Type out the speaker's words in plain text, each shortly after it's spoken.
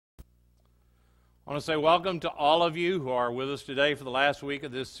I want to say welcome to all of you who are with us today for the last week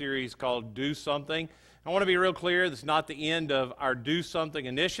of this series called Do Something. I want to be real clear, this is not the end of our Do Something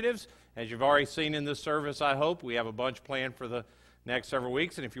initiatives. As you've already seen in this service, I hope, we have a bunch planned for the next several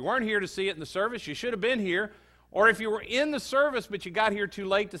weeks. And if you weren't here to see it in the service, you should have been here. Or if you were in the service but you got here too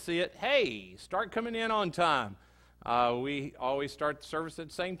late to see it, hey, start coming in on time. We always start the service at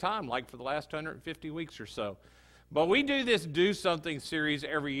the same time, like for the last 150 weeks or so. But we do this Do Something series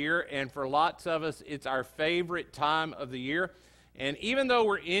every year, and for lots of us, it's our favorite time of the year. And even though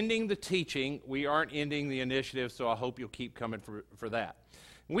we're ending the teaching, we aren't ending the initiative, so I hope you'll keep coming for that.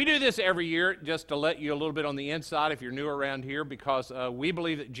 We do this every year just to let you a little bit on the inside if you're new around here, because we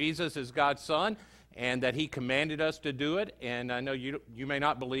believe that Jesus is God's Son and that He commanded us to do it. And I know you may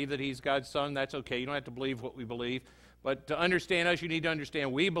not believe that He's God's Son. That's okay. You don't have to believe what we believe. But to understand us, you need to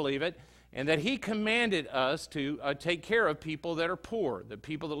understand we believe it, and that He commanded us to take care of people that are poor, the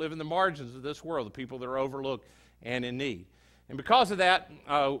people that live in the margins of this world, the people that are overlooked and in need. And because of that,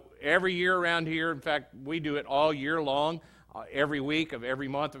 every year around here, in fact, we do it all year long, every week of every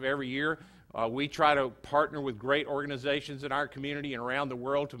month of every year. We try to partner with great organizations in our community and around the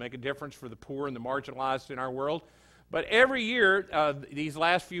world to make a difference for the poor and the marginalized in our world. But every year, these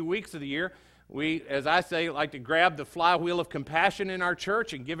last few weeks of the year, we, as I say, like to grab the flywheel of compassion in our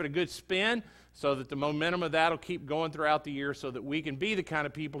church and give it a good spin so that the momentum of that will keep going throughout the year so that we can be the kind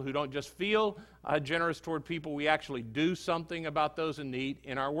of people who don't just feel generous toward people, we actually do something about those in need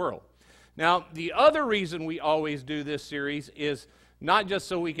in our world. Now, the other reason we always do this series is not just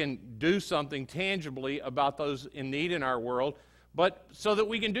so we can do something tangibly about those in need in our world, but so that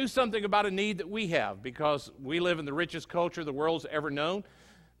we can do something about a need that we have, because we live in the richest culture the world's ever known.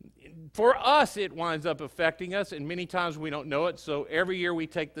 For us, it winds up affecting us, and many times we don't know it, so every year we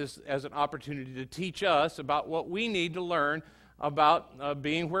take this as an opportunity to teach us about what we need to learn about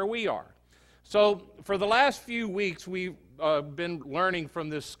being where we are. So for the last few weeks, we've been learning from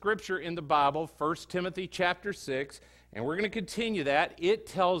this scripture in the Bible, 1 Timothy chapter 6, and we're going to continue that. It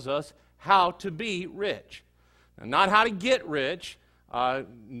tells us how to be rich. Now, not how to get rich.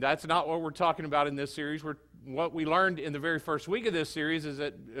 That's not what we're talking about in this series. What we learned in the very first week of this series is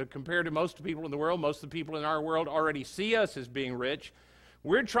that compared to most people in the world, most of the people in our world already see us as being rich.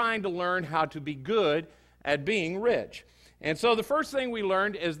 We're trying to learn how to be good at being rich. And so the first thing we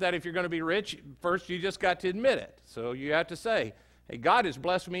learned is that if you're going to be rich, first you just got to admit it. So you have to say, hey, God has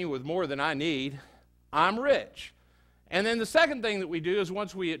blessed me with more than I need. I'm rich. And then the second thing that we do is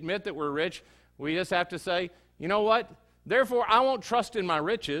once we admit that we're rich, we just have to say, you know what? Therefore, I won't trust in my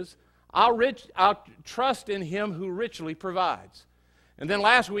riches. I'll trust in Him who richly provides. And then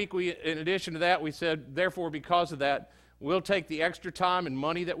last week, in addition to that, we said, therefore, because of that, we'll take the extra time and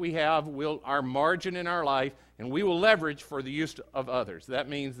money that we have, our margin in our life, and we will leverage for the use of others. That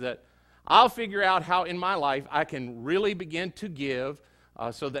means that I'll figure out how in my life I can really begin to give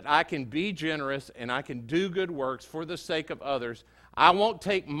so that I can be generous and I can do good works for the sake of others. I won't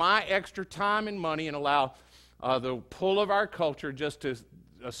take my extra time and money and allow the pull of our culture just to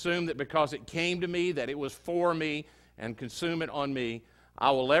assume that because it came to me that it was for me and consume it on me. I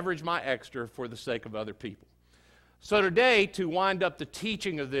will leverage my extra for the sake of other people. So today, to wind up the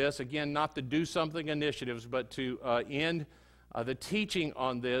teaching of this, again, not the Do Something initiatives, but to end the teaching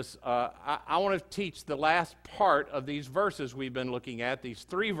on this, I want to teach the last part of these verses we've been looking at, these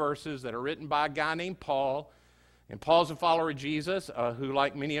 3 verses that are written by a guy named Paul. And Paul's a follower of Jesus, who,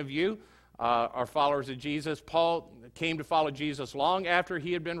 like many of you, are followers of Jesus. Paul came to follow Jesus long after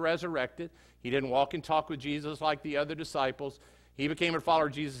he had been resurrected. He didn't walk and talk with Jesus like the other disciples. He became a follower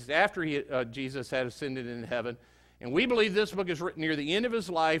of Jesus after Jesus had ascended into heaven. And we believe this book is written near the end of his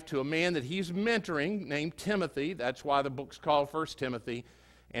life to a man that he's mentoring named Timothy. That's why the book's called 1 Timothy.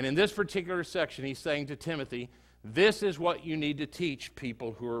 And in this particular section, he's saying to Timothy, this is what you need to teach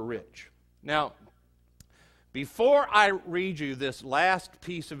people who are rich. Now, before I read you this last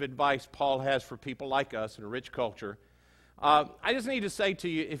piece of advice Paul has for people like us in a rich culture, I just need to say to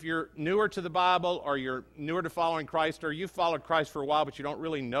you, if you're newer to the Bible or you're newer to following Christ or you've followed Christ for a while but you don't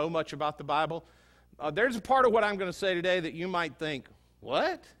really know much about the Bible, there's a part of what I'm going to say today that you might think,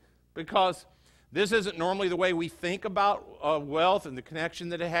 what? Because this isn't normally the way we think about wealth and the connection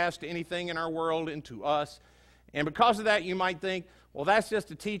that it has to anything in our world and to us. And because of that, you might think, well, that's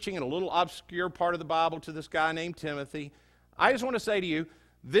just a teaching in a little obscure part of the Bible to this guy named Timothy. I just want to say to you,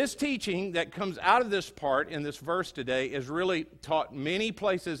 this teaching that comes out of this part in this verse today is really taught many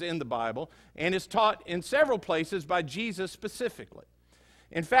places in the Bible, and is taught in several places by Jesus specifically.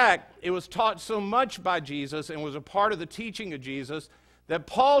 In fact, it was taught so much by Jesus and was a part of the teaching of Jesus that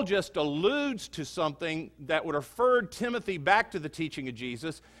Paul just alludes to something that would refer Timothy back to the teaching of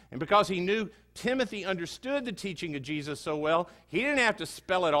Jesus. And because he knew Timothy understood the teaching of Jesus so well, he didn't have to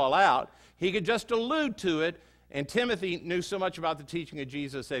spell it all out. He could just allude to it, and Timothy knew so much about the teaching of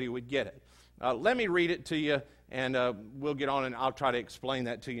Jesus that he would get it. Let me read it to you, and we'll get on, and I'll try to explain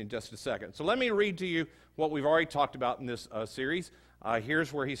that to you in just a second. So let me read to you what we've already talked about in this series.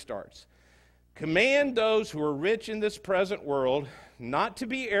 Here's where he starts. Command those who are rich in this present world not to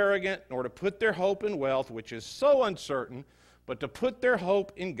be arrogant, nor to put their hope in wealth, which is so uncertain, but to put their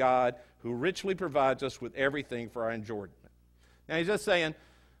hope in God, who richly provides us with everything for our enjoyment. Now he's just saying,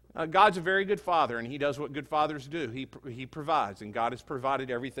 God's a very good father, and he does what good fathers do. He provides, and God has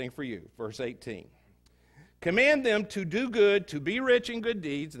provided everything for you. Verse 18. Command them to do good, to be rich in good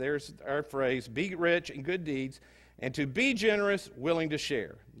deeds. There's our phrase, be rich in good deeds, and to be generous, willing to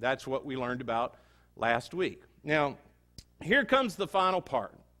share. That's what we learned about last week. Now, here comes the final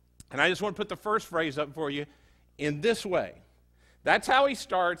part. And I just want to put the first phrase up for you, in this way. That's how he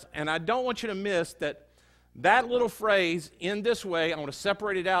starts, and I don't want you to miss that little phrase, in this way. I want to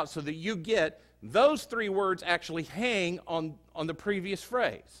separate it out so that you get those three words actually hang on the previous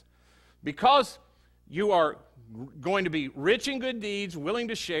phrase. Because you are going to be rich in good deeds, willing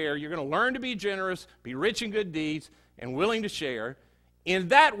to share. You're going to learn to be generous, be rich in good deeds, and willing to share. In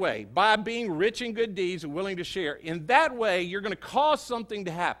that way, by being rich in good deeds and willing to share, in that way, you're going to cause something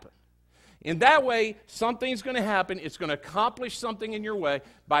to happen. In that way, something's going to happen. It's going to accomplish something in your way.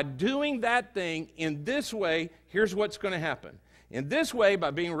 By doing that thing in this way, here's what's going to happen. In this way, by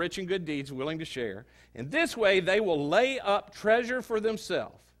being rich in good deeds, willing to share, in this way, they will lay up treasure for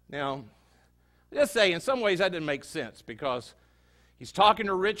themselves. Now, just say, in some ways, that didn't make sense because he's talking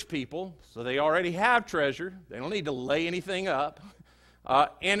to rich people, so they already have treasure. They don't need to lay anything up.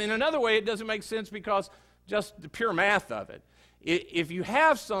 And in another way, it doesn't make sense because just the pure math of it. If you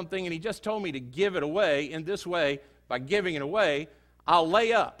have something, and he just told me to give it away, in this way, by giving it away, I'll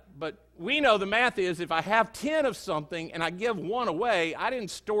lay up. But we know the math is if I have 10 of something and I give one away, I didn't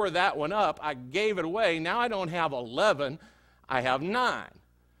store that one up. I gave it away. Now I don't have 11. I have 9.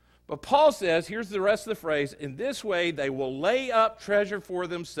 But Paul says, here's the rest of the phrase, in this way they will lay up treasure for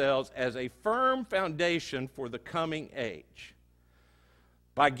themselves as a firm foundation for the coming age.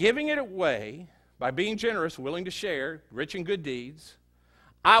 By giving it away, by being generous, willing to share, rich in good deeds,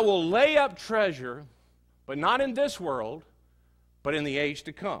 I will lay up treasure, but not in this world, but in the age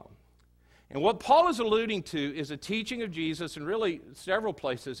to come. And what Paul is alluding to is a teaching of Jesus, and really several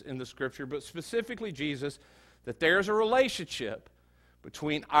places in the Scripture, but specifically Jesus, that there's a relationship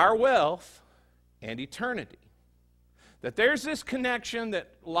between our wealth and eternity. That there's this connection that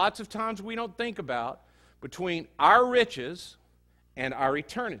lots of times we don't think about between our riches and our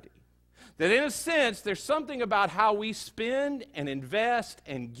eternity. That in a sense, there's something about how we spend and invest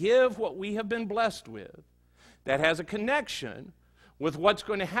and give what we have been blessed with that has a connection with what's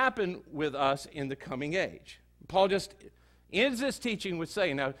going to happen with us in the coming age. Paul just ends this teaching with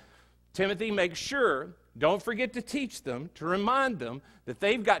saying, now, Timothy, make sure, don't forget to teach them, to remind them that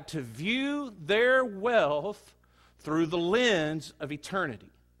they've got to view their wealth through the lens of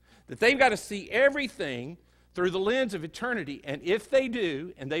eternity. That they've got to see everything through the lens of eternity, and if they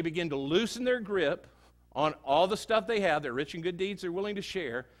do, and they begin to loosen their grip on all the stuff they have, their rich and good deeds they're willing to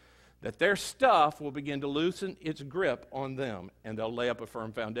share, that their stuff will begin to loosen its grip on them, and they'll lay up a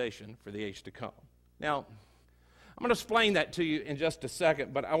firm foundation for the age to come. Now, I'm going to explain that to you in just a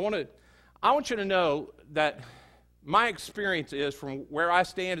second, but I want you to know that my experience is, from where I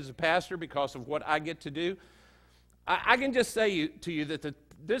stand as a pastor because of what I get to do, I can just say to you that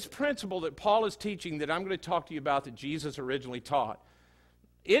this principle that Paul is teaching, that I'm going to talk to you about, that Jesus originally taught,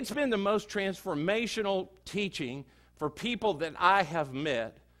 it's been the most transformational teaching for people that I have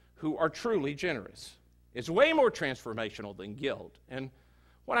met who are truly generous. It's way more transformational than guilt. And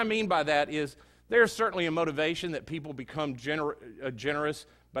what I mean by that is there's certainly a motivation that people become generous,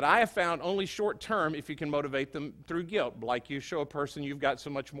 but I have found only short term if you can motivate them through guilt. Like you show a person you've got so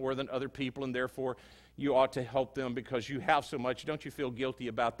much more than other people, and therefore you ought to help them because you have so much. Don't you feel guilty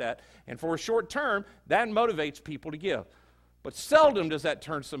about that? And for a short term, that motivates people to give. But seldom does that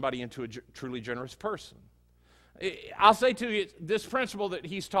turn somebody into a truly generous person. I'll say to you, this principle that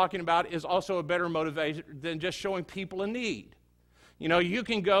he's talking about is also a better motivation than just showing people a need. You know, you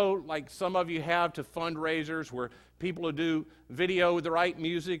can go, like some of you have, to fundraisers where people will do video with the right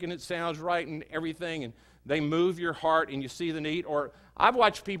music and it sounds right and everything, and they move your heart and you see the need. Or I've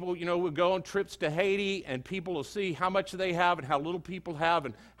watched people, you know, will go on trips to Haiti and people will see how much they have and how little people have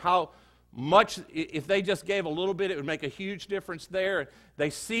and how much, if they just gave a little bit, it would make a huge difference there.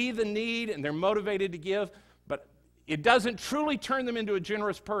 They see the need and they're motivated to give. But it doesn't truly turn them into a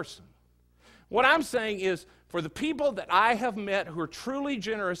generous person. What I'm saying is, for the people that I have met who are truly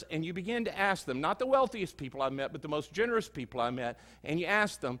generous, and you begin to ask them, not the wealthiest people I met, but the most generous people I met, and you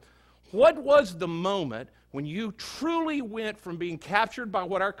ask them, what was the moment when you truly went from being captured by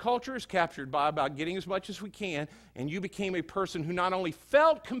what our culture is captured by, about getting as much as we can, and you became a person who not only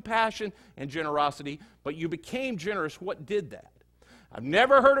felt compassion and generosity, but you became generous? What did that? I've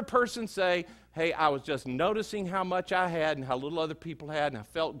never heard a person say, hey, I was just noticing how much I had and how little other people had, and I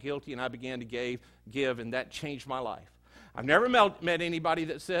felt guilty, and I began to give, and that changed my life. I've never met anybody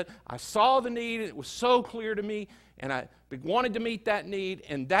that said, I saw the need, and it was so clear to me, and I wanted to meet that need,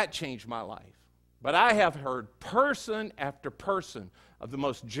 and that changed my life. But I have heard person after person of the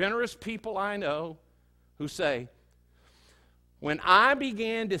most generous people I know who say, when I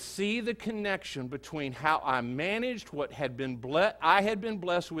began to see the connection between how I managed what I had been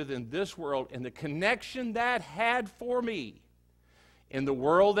blessed with in this world, and the connection that had for me in the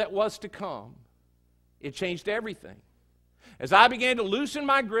world that was to come, it changed everything. As I began to loosen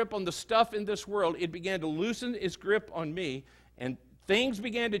my grip on the stuff in this world, it began to loosen its grip on me, and things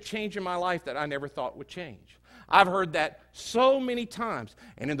began to change in my life that I never thought would change. I've heard that so many times.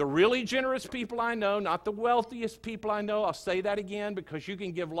 And in the really generous people I know, not the wealthiest people I know, I'll say that again, because you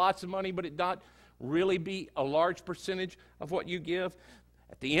can give lots of money, but it not really be a large percentage of what you give.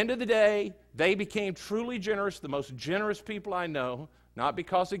 At the end of the day, they became truly generous, the most generous people I know, not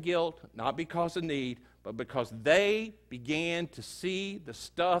because of guilt, not because of need, but because they began to see the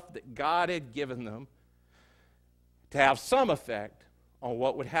stuff that God had given them to have some effect on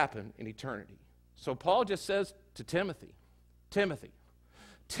what would happen in eternity. So Paul just says to Timothy,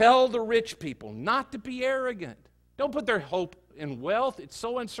 tell the rich people not to be arrogant. Don't put their hope in wealth. It's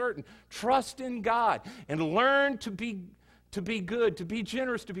so uncertain. Trust in God and learn to be good, to be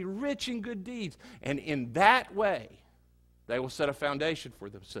generous, to be rich in good deeds. And in that way, they will set a foundation for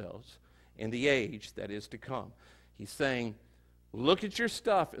themselves in the age that is to come. He's saying, look at your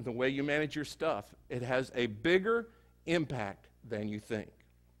stuff and the way you manage your stuff. It has a bigger impact than you think.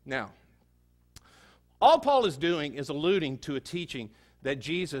 Now, all Paul is doing is alluding to a teaching that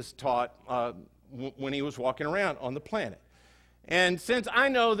Jesus taught when he was walking around on the planet. And since I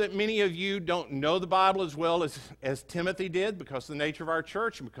know that many of you don't know the Bible as well as Timothy did, because of the nature of our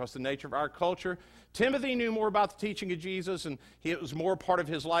church and because of the nature of our culture, Timothy knew more about the teaching of Jesus, and it was more part of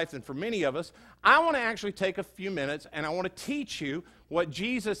his life than for many of us. I want to actually take a few minutes, and I want to teach you what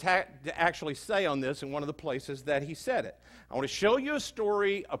Jesus had to actually say on this in one of the places that he said it. I want to show you a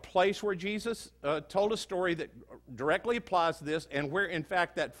story, a place where Jesus told a story that directly applies to this, and where, in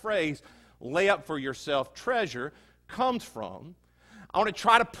fact, that phrase, lay up for yourself treasure, comes from. I want to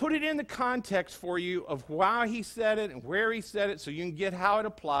try to put it in the context for you of why he said it and where he said it, so you can get how it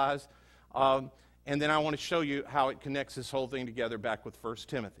applies. And then I want to show you how it connects this whole thing together back with 1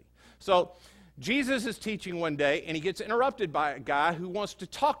 Timothy. So Jesus is teaching one day, and he gets interrupted by a guy who wants to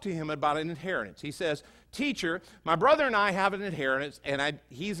talk to him about an inheritance. He says, teacher, my brother and I have an inheritance, and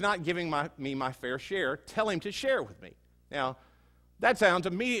he's not giving me my fair share. Tell him to share with me. Now, that sounds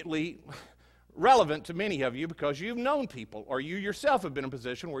immediately relevant to many of you, because you've known people, or you yourself have been in a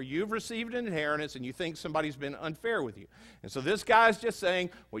position where you've received an inheritance and you think somebody's been unfair with you. And so this guy's just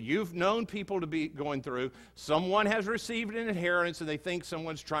saying, well, you've known people to be going through, someone has received an inheritance and they think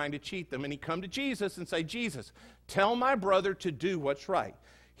someone's trying to cheat them, and he come to Jesus and say, Jesus, tell my brother to do what's right.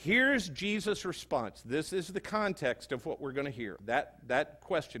 Here's Jesus' response. This is the context of what we're going to hear. That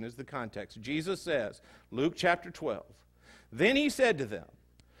question is the context. Jesus says, Luke chapter 12, then he said to them,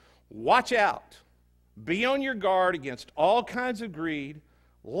 watch out. Be on your guard against all kinds of greed.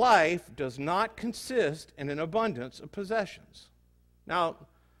 Life does not consist in an abundance of possessions. Now,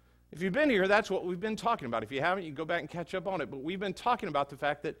 if you've been here, that's what we've been talking about. If you haven't, you can go back and catch up on it. But we've been talking about the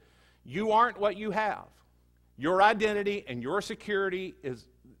fact that you aren't what you have. Your identity and your security is,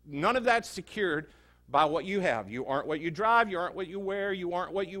 none of that's secured by what you have. You aren't what you drive. You aren't what you wear. You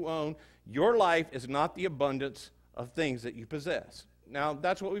aren't what you own. Your life is not the abundance of things that you possess. Now,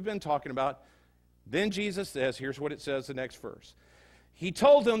 that's what we've been talking about. Then Jesus says, here's what it says the next verse. He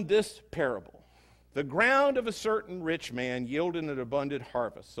told them this parable. The ground of a certain rich man yielded an abundant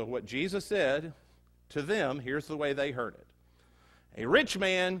harvest. So what Jesus said to them, here's the way they heard it. A rich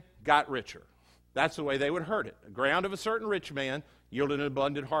man got richer. That's the way they would have heard it. The ground of a certain rich man yielded an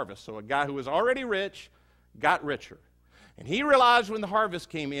abundant harvest. So a guy who was already rich got richer. And he realized when the harvest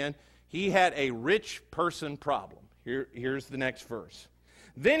came in, he had a rich person problem. Here's the next verse.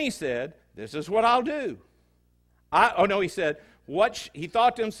 Then he said, this is what I'll do. He said, he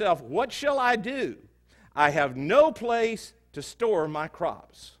thought to himself, what shall I do? I have no place to store my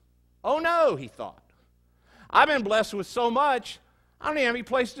crops. Oh no, he thought. I've been blessed with so much, I don't even have any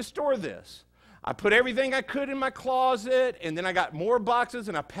place to store this. I put everything I could in my closet, and then I got more boxes,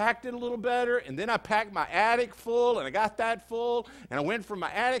 and I packed it a little better, and then I packed my attic full, and I got that full, and I went from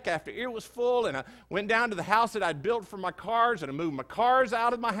my attic after it was full, and I went down to the house that I'd built for my cars, and I moved my cars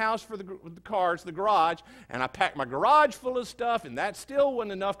out of my house for the garage, and I packed my garage full of stuff, and that still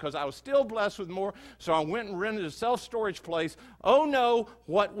wasn't enough because I was still blessed with more, so I went and rented a self-storage place. Oh no,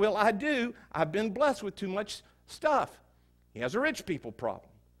 what will I do? I've been blessed with too much stuff. He has a rich people problem.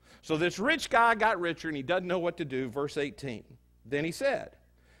 So this rich guy got richer, and he doesn't know what to do. Verse 18. Then he said,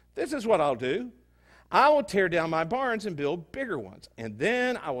 this is what I'll do. I will tear down my barns and build bigger ones, and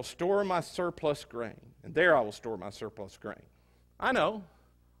then I will store my surplus grain. And there I will store my surplus grain. I know.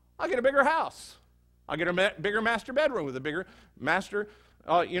 I'll get a bigger house. I'll get a bigger master bedroom with a bigger master,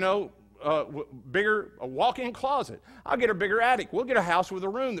 bigger walk-in closet. I'll get a bigger attic. We'll get a house with a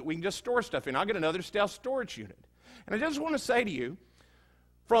room that we can just store stuff in. I'll get another self-storage unit. And I just want to say to you,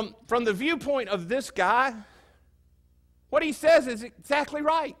 from the viewpoint of this guy, what he says is exactly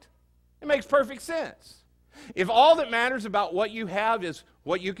right. It makes perfect sense. If all that matters about what you have is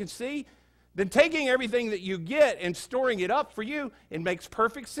what you can see, then taking everything that you get and storing it up for you, it makes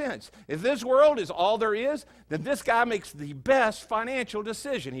perfect sense. If this world is all there is, then this guy makes the best financial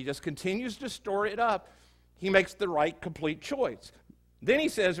decision. He just continues to store it up. He makes the right, complete choice. Then he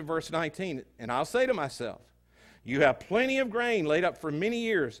says in verse 19, and I'll say to myself, you have plenty of grain laid up for many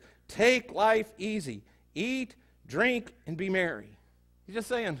years. Take life easy. Eat, drink, and be merry. He's just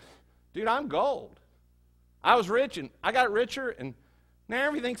saying, dude, I'm gold. I was rich, and I got richer, and now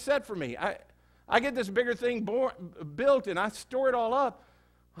everything's set for me. I get this bigger thing built, and I store it all up.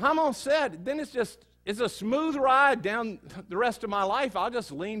 I'm all set. Then it's a smooth ride down the rest of my life. I'll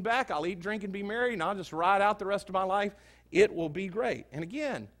just lean back. I'll eat, drink, and be merry, and I'll just ride out the rest of my life. It will be great. And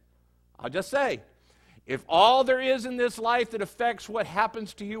again, I'll just say, if all there is in this life that affects what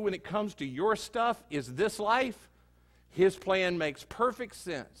happens to you when it comes to your stuff is this life, his plan makes perfect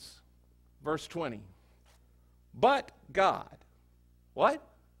sense. Verse 20. But God. What?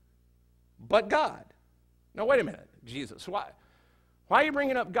 But God. Now, wait a minute, Jesus. Why are you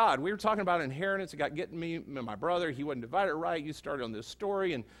bringing up God? We were talking about inheritance. It got getting me and my brother. He wasn't divided right. You started on this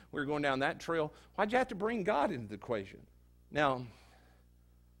story, and we were going down that trail. Why'd you have to bring God into the equation? Now,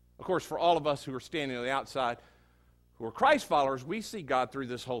 of course, for all of us who are standing on the outside, who are Christ followers, we see God through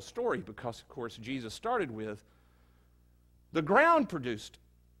this whole story because, of course, Jesus started with the ground produced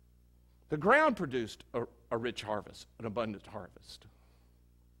a rich harvest, an abundant harvest.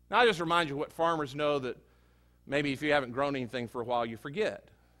 Now, I just remind you what farmers know that maybe if you haven't grown anything for a while, you forget.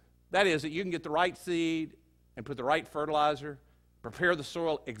 That is that you can get the right seed and put the right fertilizer, prepare the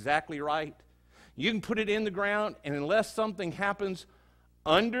soil exactly right. You can put it in the ground, and unless something happens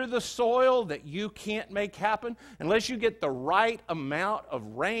under the soil that you can't make happen, unless you get the right amount of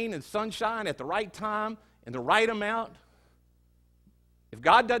rain and sunshine at the right time and the right amount, if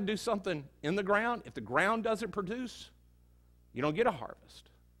God doesn't do something in the ground, if the ground doesn't produce, you don't get a harvest.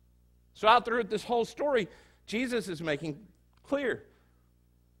 So out there at this whole story, Jesus is making clear,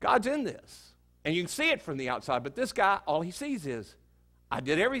 God's in this. And you can see it from the outside, but this guy, all he sees is, I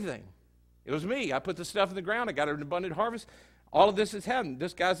did everything. It was me. I put the stuff in the ground. I got an abundant harvest. All of this is happening.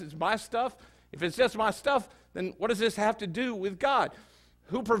 This guy's, it's my stuff. If it's just my stuff, then what does this have to do with God?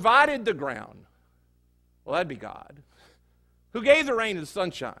 Who provided the ground? Well, that'd be God. Who gave the rain and the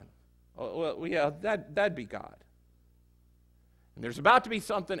sunshine? Well, yeah, that'd be God. And there's about to be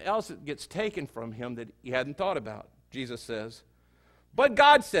something else that gets taken from him that he hadn't thought about. Jesus says, but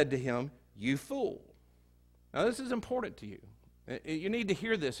God said to him, you fool. Now, this is important to you. You need to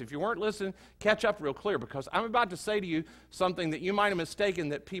hear this. If you weren't listening, catch up real clear, because I'm about to say to you something that you might have mistaken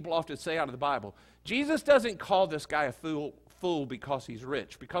that people often say out of the Bible. Jesus doesn't call this guy a fool because he's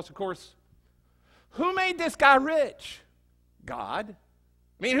rich. Because, of course, who made this guy rich? God.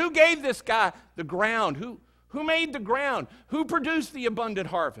 I mean, who gave this guy the ground? Who made the ground? Who produced the abundant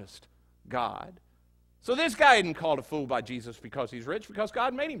harvest? God. So this guy isn't called a fool by Jesus because he's rich, because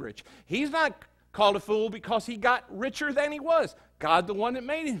God made him rich. He's not called a fool because he got richer than he was. God, the one that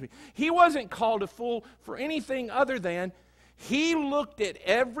made him. He wasn't called a fool for anything other than he looked at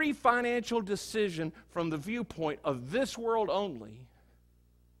every financial decision from the viewpoint of this world only,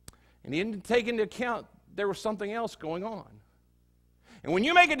 and he didn't take into account there was something else going on. And when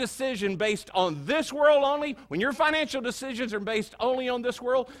you make a decision based on this world only, when your financial decisions are based only on this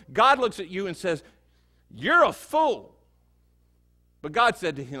world, God looks at you and says, you're a fool. But God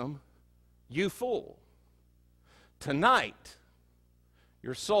said to him, you fool, tonight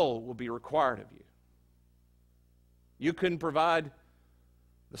your soul will be required of you. You couldn't provide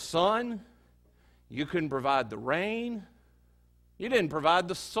the sun. You couldn't provide the rain. You didn't provide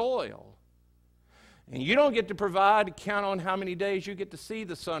the soil. And you don't get to count on how many days you get to see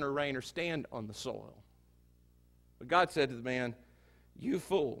the sun or rain or stand on the soil. But God said to the man, you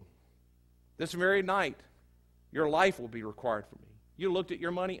fool, this very night your life will be required from me. You looked at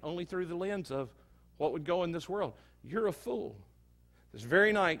your money only through the lens of what would go in this world. You're a fool. This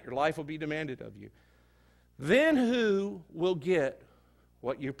very night your life will be demanded of you. Then who will get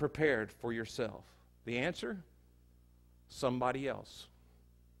what you prepared for yourself? The answer? Somebody else.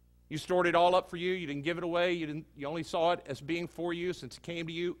 You stored it all up for you. You didn't give it away. You only saw it as being for you. Since it came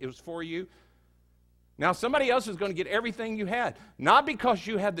to you, it was for you. Now somebody else is going to get everything you had. Not because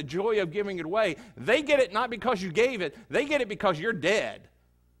you had the joy of giving it away. They get it not because you gave it. They get it because you're dead.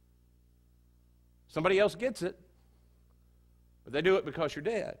 Somebody else gets it. But they do it because you're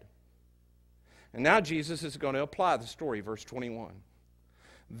dead. And now Jesus is going to apply the story, verse 21.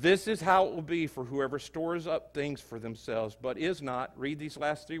 This is how it will be for whoever stores up things for themselves, but is not, read these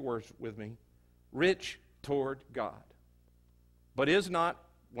last 3 words with me, rich toward God. But is not,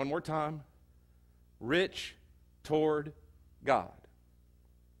 one more time, rich toward God.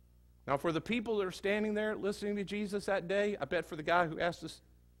 Now for the people that are standing there listening to Jesus that day, I bet for the guy who asked this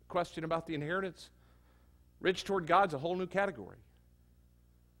question about the inheritance, rich toward God's a whole new category.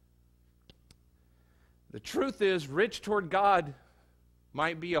 The truth is, rich toward God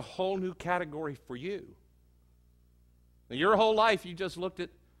might be a whole new category for you. Now, your whole life, you just looked at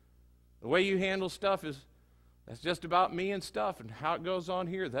the way you handle stuff that's just about me and stuff and how it goes on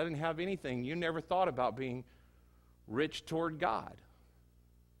here. That didn't have anything. You never thought about being rich toward God.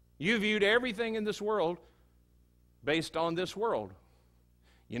 You viewed everything in this world based on this world.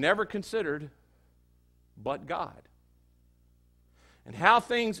 You never considered but God. And how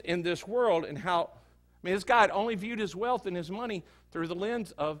things in this world and how, this guy had only viewed his wealth and his money through the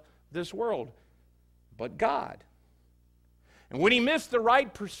lens of this world, but God. And when he missed the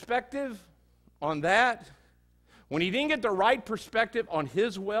right perspective on that, when he didn't get the right perspective on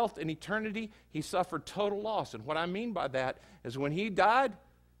his wealth and eternity, he suffered total loss. And what I mean by that is when he died,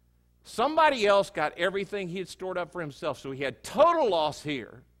 somebody else got everything he had stored up for himself. So he had total loss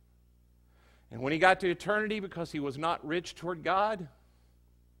here. And when he got to eternity, because he was not rich toward God,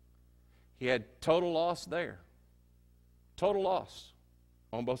 he had total loss there. Total loss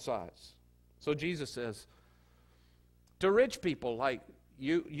on both sides. So Jesus says to rich people like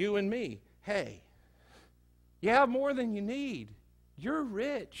you and me, hey, you have more than you need. You're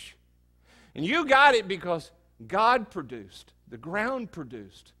rich. And you got it because God produced. The ground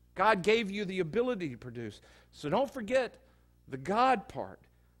produced. God gave you the ability to produce. So don't forget the God part.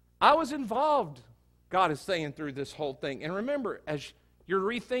 I was involved, God is saying, through this whole thing. And remember, as you're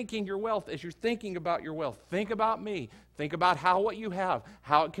rethinking your wealth, as you're thinking about your wealth, think about me. Think about how what you have,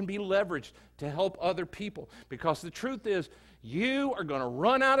 how it can be leveraged to help other people. Because the truth is, you are going to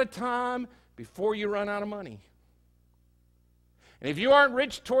run out of time before you run out of money. And if you aren't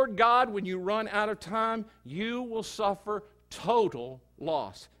rich toward God when you run out of time, you will suffer total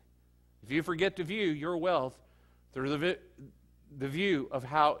loss. If you forget to view your wealth through the view of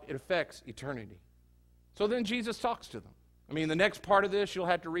how it affects eternity. So then Jesus talks to them. The next part of this you'll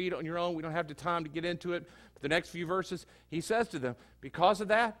have to read on your own. We don't have the time to get into it. But the next few verses, he says to them, because of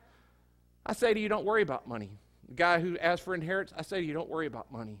that, I say to you, don't worry about money. The guy who asked for inheritance, I say to you, don't worry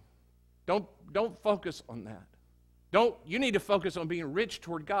about money. Don't focus on that. You need to focus on being rich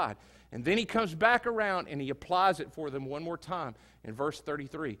toward God. And then he comes back around and he applies it for them one more time. In verse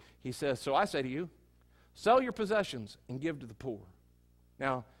 33, he says, so I say to you, sell your possessions and give to the poor.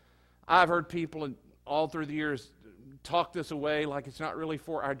 Now, I've heard people all through the years talk this away like it's not really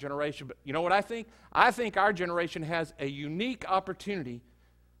for our generation. But you know what I think? I think our generation has a unique opportunity.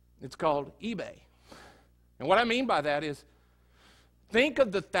 It's called eBay. And what I mean by that is, think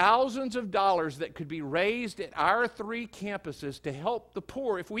of the thousands of dollars that could be raised at our 3 campuses to help the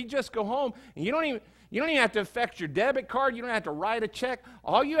poor if we just go home and you don't even have to affect your debit card. You don't have to write a check.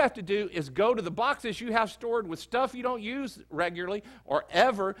 All you have to do is go to the boxes you have stored with stuff you don't use regularly or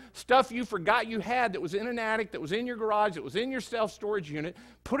ever, stuff you forgot you had that was in an attic, that was in your garage, that was in your self-storage unit,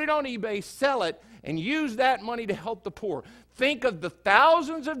 put it on eBay, sell it, and use that money to help the poor. Think of the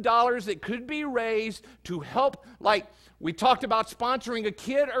thousands of dollars that could be raised to help, like we talked about sponsoring a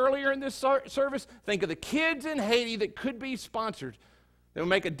kid earlier in this service. Think of the kids in Haiti that could be sponsored. That will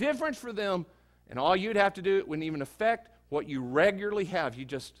make a difference for them. And all you'd have to do, it wouldn't even affect what you regularly have. You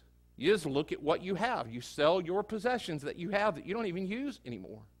just look at what you have. You sell your possessions that you have that you don't even use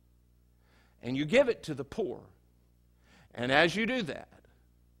anymore. And you give it to the poor. And as you do that,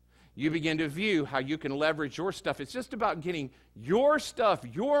 you begin to view how you can leverage your stuff. It's just about getting your stuff,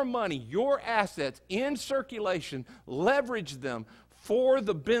 your money, your assets in circulation, leverage them for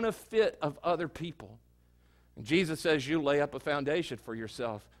the benefit of other people. And Jesus says you lay up a foundation for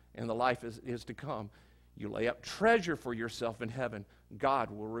yourself and the life is to come. You lay up treasure for yourself in heaven. God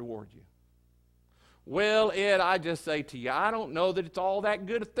will reward you. Well, Ed, I just say to you, I don't know that it's all that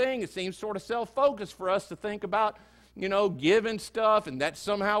good a thing. It seems sort of self-focused for us to think about, giving stuff and that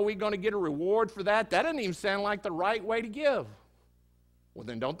somehow we're going to get a reward for that. That doesn't even sound like the right way to give. Well,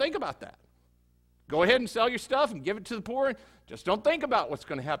 then don't think about that. Go ahead and sell your stuff and give it to the poor. Just don't think about what's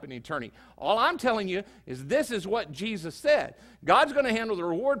going to happen in eternity. All I'm telling you is this is what Jesus said. God's going to handle the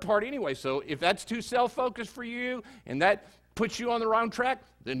reward part anyway. So if that's too self-focused for you and that puts you on the wrong track,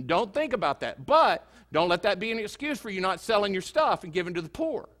 then don't think about that. But don't let that be an excuse for you not selling your stuff and giving to the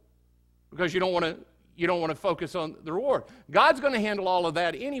poor, because you don't want to focus on the reward. God's going to handle all of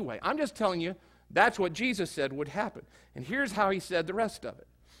that anyway. I'm just telling you that's what Jesus said would happen. And here's how he said the rest of it.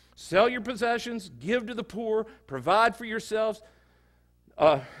 Sell your possessions, give to the poor, provide for yourselves,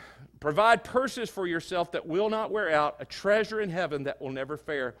 provide purses for yourself that will not wear out, a treasure in heaven that will never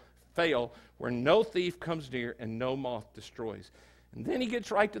fail, where no thief comes near and no moth destroys. And then he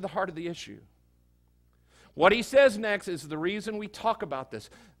gets right to the heart of the issue. What he says next is the reason we talk about this.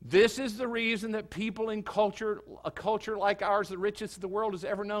 This is the reason that people in a culture like ours, the richest the world has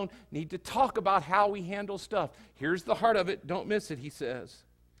ever known, need to talk about how we handle stuff. Here's the heart of it. Don't miss it, he says.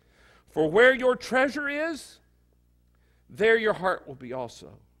 For where your treasure is, there your heart will be also.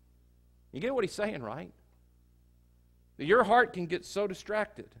 You get what he's saying, right? That your heart can get so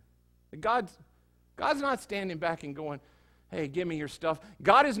distracted. That God's not standing back and going, hey, give me your stuff.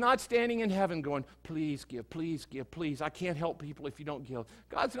 God is not standing in heaven going, please give, please give, please. I can't help people if you don't give.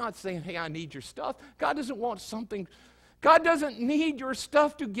 God's not saying, hey, I need your stuff. God doesn't want something. God doesn't need your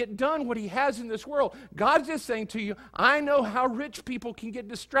stuff to get done what he has in this world. God's just saying to you, I know how rich people can get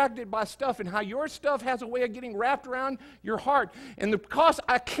distracted by stuff and how your stuff has a way of getting wrapped around your heart. And because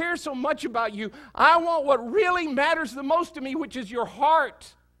I care so much about you, I want what really matters the most to me, which is your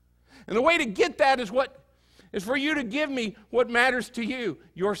heart. And the way to get that is for you to give me what matters to you,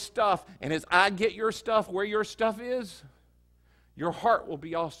 your stuff. And as I get your stuff where your stuff is, your heart will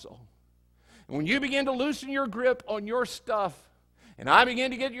be also. And when you begin to loosen your grip on your stuff, and I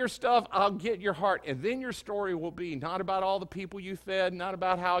begin to get your stuff, I'll get your heart. And then your story will be not about all the people you fed, not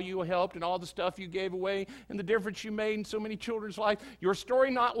about how you helped and all the stuff you gave away and the difference you made in so many children's lives. Your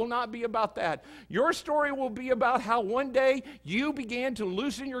story will not be about that. Your story will be about how one day you began to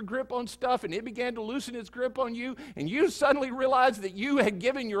loosen your grip on stuff and it began to loosen its grip on you, and you suddenly realized that you had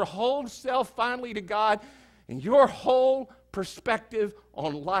given your whole self finally to God, and your whole perspective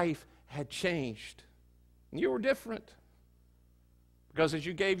on life had changed. And you were different. Because as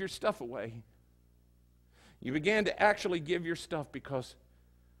you gave your stuff away, you began to actually give your stuff, because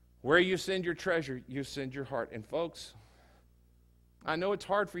where you send your treasure, you send your heart. And folks, I know it's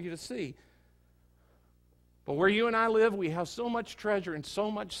hard for you to see, but where you and I live, we have so much treasure and so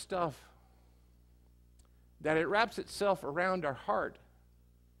much stuff that it wraps itself around our heart.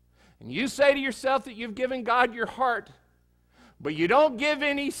 And you say to yourself that you've given God your heart, but you don't give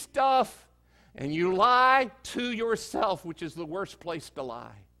any stuff, and you lie to yourself, which is the worst place to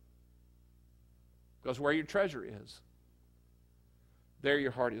lie. Because where your treasure is, there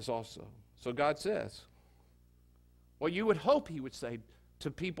your heart is also. So God says, well, you would hope he would say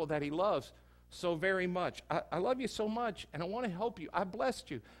to people that he loves so very much, I love you so much, and I want to help you. I blessed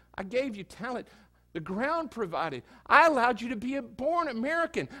you. I gave you talent. The ground provided. I allowed you to be a born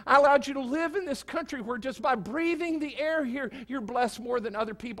American. I allowed you to live in this country where just by breathing the air here, you're blessed more than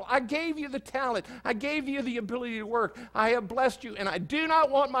other people. I gave you the talent. I gave you the ability to work. I have blessed you, and I do not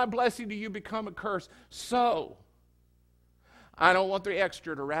want my blessing to you become a curse. So, I don't want the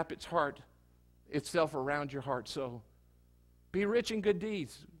extra to wrap itself around your heart. So, be rich in good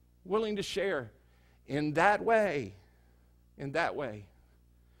deeds, willing to share. In that way,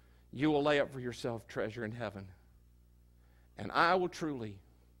 you will lay up for yourself treasure in heaven. And I will truly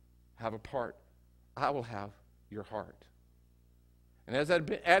have a part. I will have your heart. And as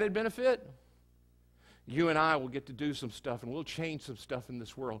that added benefit, you and I will get to do some stuff, and we'll change some stuff in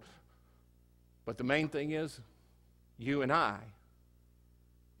this world. But the main thing is, you and I,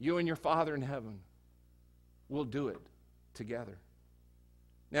 you and your Father in heaven, will do it together.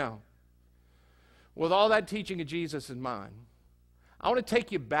 Now, with all that teaching of Jesus in mind, I want to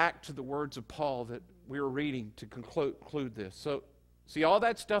take you back to the words of Paul that we were reading to conclude this. So, see all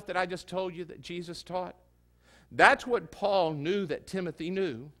that stuff that I just told you that Jesus taught? That's what Paul knew that Timothy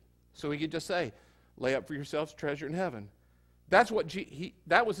knew. So he could just say, lay up for yourselves treasure in heaven. That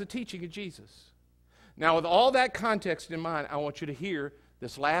was the teaching of Jesus. Now, with all that context in mind, I want you to hear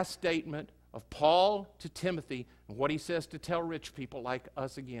this last statement of Paul to Timothy and what he says to tell rich people like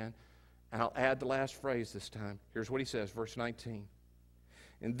us again. And I'll add the last phrase this time. Here's what he says, verse 19.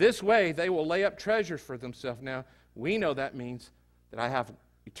 In this way, they will lay up treasures for themselves. Now, we know that means that I have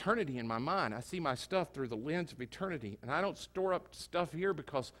eternity in my mind. I see my stuff through the lens of eternity. And I don't store up stuff here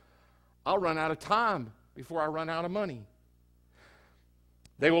because I'll run out of time before I run out of money.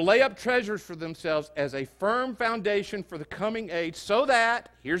 They will lay up treasures for themselves as a firm foundation for the coming age, so that,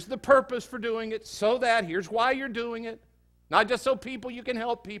 here's the purpose for doing it, so that, here's why you're doing it, not just so you can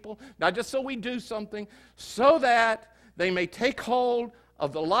help people, not just so we do something, so that they may take hold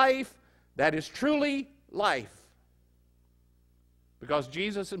of the life that is truly life. Because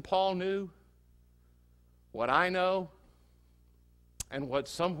Jesus and Paul knew what I know and what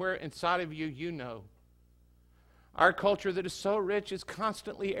somewhere inside of you know. Our culture that is so rich is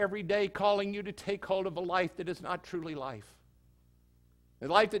constantly every day calling you to take hold of a life that is not truly life. A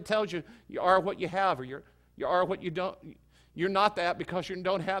life that tells you you are what you have, or you are what you don't. You're not that because you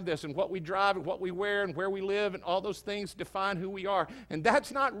don't have this, and what we drive and what we wear and where we live and all those things define who we are. And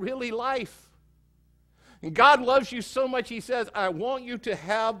that's not really life. And God loves you so much, He says, I want you to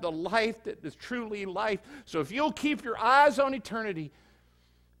have the life that is truly life. So if you'll keep your eyes on eternity,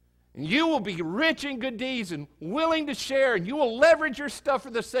 and you will be rich in good deeds and willing to share, and you will leverage your stuff for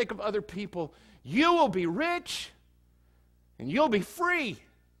the sake of other people, you will be rich and you'll be free.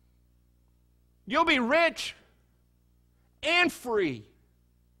 You'll be rich and free.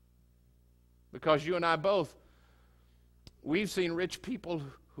 Because you and I both, we've seen rich people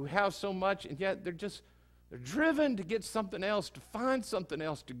who have so much, and yet they're driven to get something else, to find something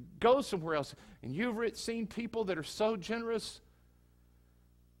else, to go somewhere else. And you've seen people that are so generous,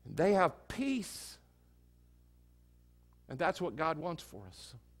 and they have peace. And that's what God wants for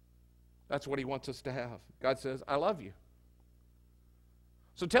us. That's what He wants us to have. God says, I love you.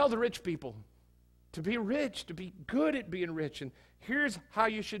 So tell the rich people to be rich, to be good at being rich. And here's how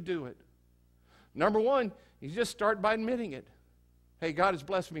you should do it. Number one, you just start by admitting it. Hey, God has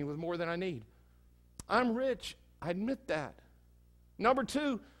blessed me with more than I need. I'm rich. I admit that. Number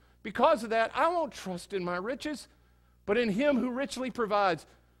two, because of that, I won't trust in my riches, but in Him who richly provides.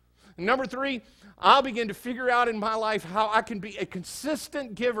 And number three, I'll begin to figure out in my life how I can be a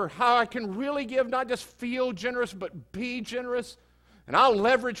consistent giver, how I can really give, not just feel generous, but be generous. And I'll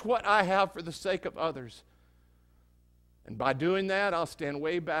leverage what I have for the sake of others. And by doing that, I'll stand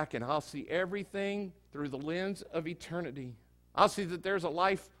way back and I'll see everything through the lens of eternity. I'll see that there's a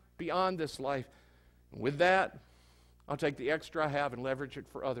life beyond this life. And with that, I'll take the extra I have and leverage it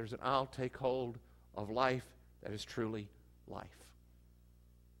for others, and I'll take hold of life that is truly life.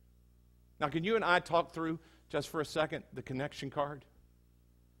 Now, can you and I talk through, just for a second, the connection card?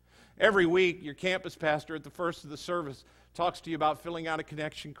 Every week, your campus pastor at the first of the service talks to you about filling out a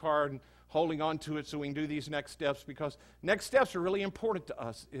connection card and holding on to it so we can do these next steps, because next steps are really important to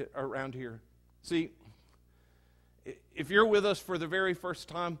us around here. See, if you're with us for the very first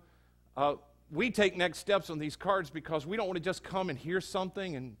time, we take next steps on these cards because we don't want to just come and hear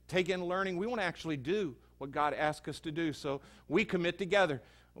something and take in learning. We want to actually do what God asks us to do. So we commit together.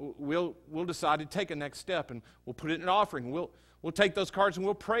 We'll decide to take a next step, and we'll put it in an offering. We'll take those cards and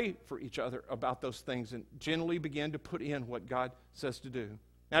we'll pray for each other about those things and generally begin to put in what God says to do.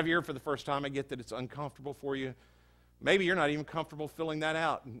 Now, if you're here for the first time, I get that it's uncomfortable for you. Maybe you're not even comfortable filling that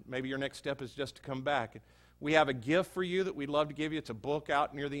out, and maybe your next step is just to come back. We have a gift for you that we'd love to give you. It's a book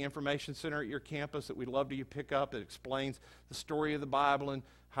out near the Information Center at your campus that we'd love to you pick up. It explains the story of the Bible and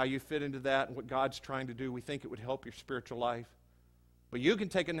how you fit into that and what God's trying to do. We think it would help your spiritual life. But you can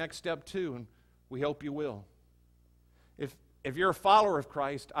take a next step too, and we hope you will. If you're a follower of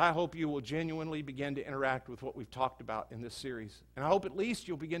Christ, I hope you will genuinely begin to interact with what we've talked about in this series. And I hope at least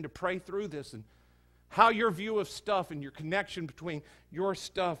you'll begin to pray through this and how your view of stuff and your connection between your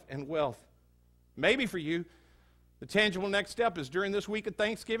stuff and wealth. Maybe for you, the tangible next step is during this week of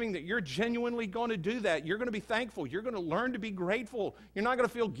Thanksgiving that you're genuinely going to do that. You're going to be thankful. You're going to learn to be grateful. You're not going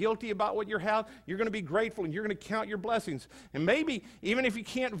to feel guilty about what you have. You're going to be grateful, and you're going to count your blessings. And maybe, even if you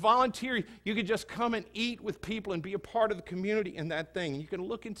can't volunteer, you could just come and eat with people and be a part of the community in that thing. And you can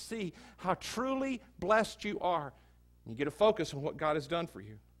look and see how truly blessed you are. And you get a focus on what God has done for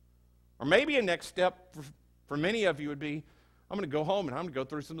you. Or maybe a next step for many of you would be, I'm going to go home and I'm going to go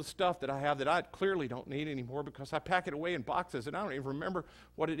through some of the stuff that I have that I clearly don't need anymore because I pack it away in boxes and I don't even remember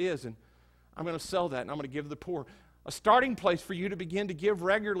what it is. And I'm going to sell that and I'm going to give to the poor. A starting place for you to begin to give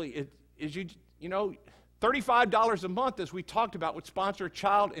regularly is $35 a month, as we talked about, would sponsor a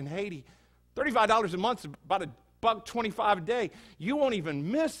child in Haiti. $35 a month is about $1.25 a day. You won't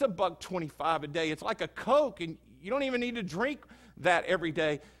even miss $1.25 a day. It's like a Coke, and you don't even need to drink that every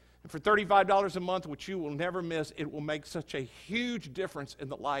day. And for $35 a month, which you will never miss, it will make such a huge difference in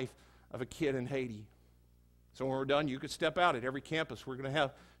the life of a kid in Haiti. So when we're done, you could step out at every campus. We're going to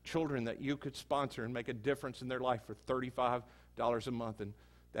have children that you could sponsor and make a difference in their life for $35 a month. And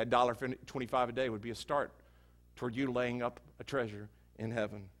that $1.25 a day would be a start toward you laying up a treasure in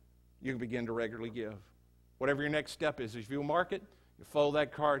heaven. You can begin to regularly give. Whatever your next step is, if you'll mark it, you fold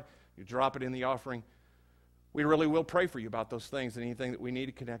that card, you drop it in the offering. We really will pray for you about those things, and anything that we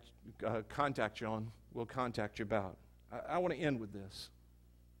need to contact you on, we'll contact you about. I want to end with this.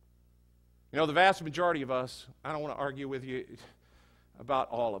 You know, the vast majority of us, I don't want to argue with you about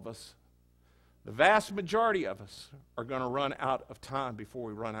all of us, the vast majority of us are going to run out of time before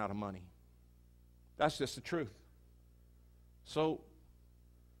we run out of money. That's just the truth. So,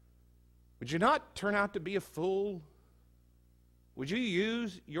 would you not turn out to be a fool? Would you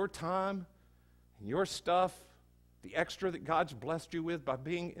use your time and your stuff, the extra that God's blessed you with by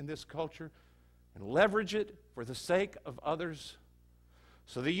being in this culture, and leverage it for the sake of others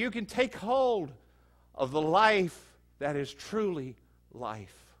so that you can take hold of the life that is truly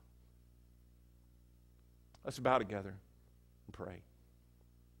life? Let's bow together and pray.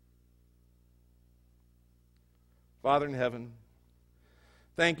 Father in heaven,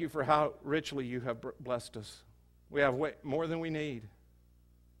 thank you for how richly you have blessed us. We have way more than we need.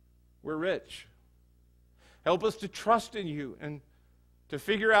 We're rich. Help us to trust in you and to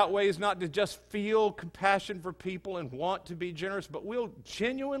figure out ways not to just feel compassion for people and want to be generous, but we'll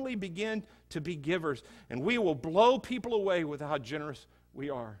genuinely begin to be givers, and we will blow people away with how generous we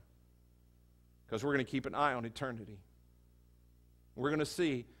are, because we're going to keep an eye on eternity. We're going to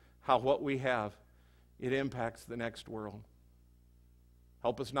see how what we have, it impacts the next world.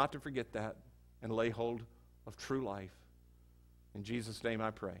 Help us not to forget that and lay hold of true life. In Jesus' name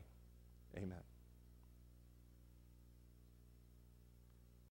I pray. Amen.